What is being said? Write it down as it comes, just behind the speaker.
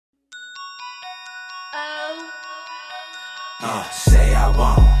Say I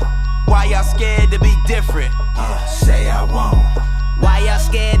won't. Why y'all scared to be different? Say I won't. Why y'all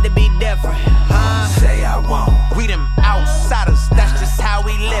scared to be different? Say I won't. We them outsiders, that's just how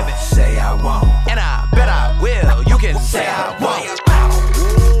we live it. Say I won't. And I bet I will. You can say I won't.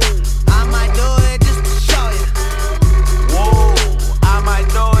 I might do it just to show you. Whoa, I might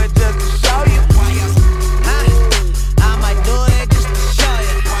do it just to show you. I might do it just to show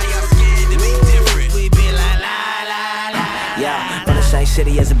you. Why y'all scared to be different? We be like la la la. Yeah, from the same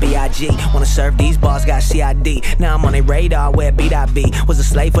city as a B.I.G. Wanna serve these bars, got CID. Now I'm on a radar where B.I.B. Was a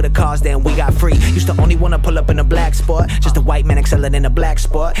slave for the cause, then we got free. Used to only wanna pull up in a black sport. Just a white man excelling in a black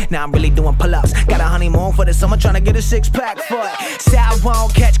sport. Now I'm really doing pull-ups. Got a honeymoon for the summer, tryna get a six-pack for it. Say I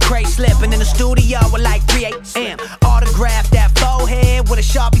won't catch Lecrae slipping in the studio at like 3 a.m. Autograph that forehead with a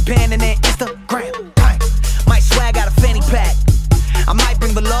Sharpie pen and then Instagram. Might swag out a fanny pack. I might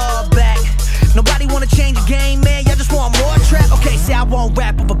bring the law back. Nobody wanna change the game, man, y'all just want more trap. Okay, say I won't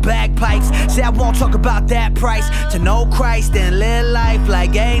rap over bagpipes. Say I won't talk about that price. To know Christ and live life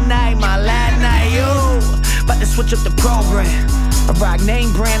like ain't night, my last night. Yo, about to switch up the program. I rock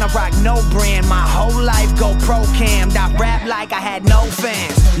name brand, I rock no brand. My whole life go pro cammed. I rap like I had no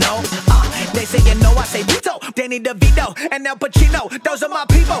fans. No, they say you know, I say veto. Danny DeVito and El Pacino, those are my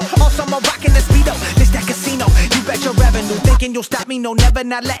people. Also I'm rocking the speedo, this that casino. You bet your revenue, thinking you'll stop me, no never,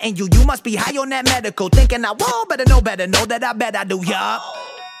 not letting you. You must be high on that medical, thinking I won't, better know that I bet I do, yup.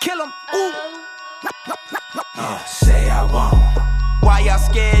 Kill 'em, ooh. Say I won't. Why y'all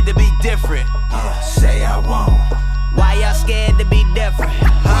scared to be different? Say I won't. Why y'all scared to be different?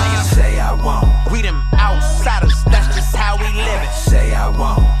 Say I won't. We them outsiders, that's just how we live it. Say I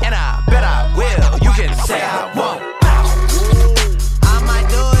won't. And I bet I will. You can say I won't. I might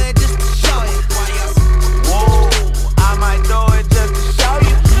do it just to show you. Whoa, I might do it just to show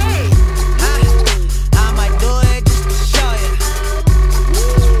you. I might do it just to show you.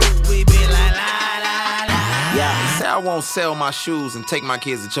 We be like la la la. Yeah, say I won't sell my shoes and take my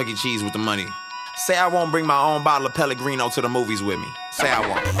kids to Chuck E. Cheese with the money. Say I won't bring my own bottle of Pellegrino to the movies with me. Say I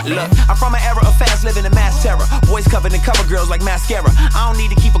won't. Look, I'm from an era of fast living and mass terror. Boys covered in cover girls like mascara. I don't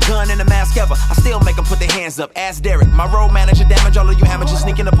need to keep a gun in a mask ever. I still make them put their hands up. Ask Derek, my road manager, damage all of you amateurs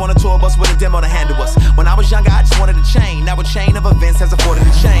sneaking up on a tour bus with a demo to handle us. When I was younger, I just wanted a chain. Now a chain of events has afforded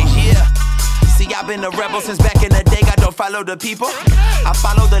a change. Yeah. See, I've been a rebel since back in the day. I don't follow the people. I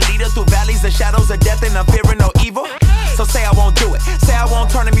follow the leader through valleys of shadows of death, and I'm fearing no evil. So say I won't do it. Say I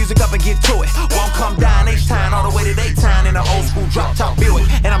won't turn the music up and get to it. Won't come down H-Town all the way to Daytown in an old school drop top Buick.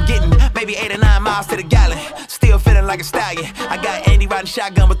 And I'm getting maybe 8 or 9 miles to the gallon. Still feeling like a stallion. I got Andy riding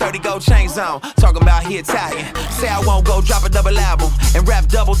shotgun with 30 gold chains on. Talking about he Italian. Say I won't go drop a double album and rap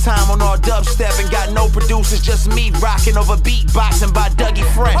double time on all dubstep. And got no producers, just me rocking over beatboxing by Dougie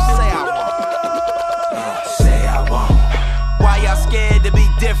Fresh.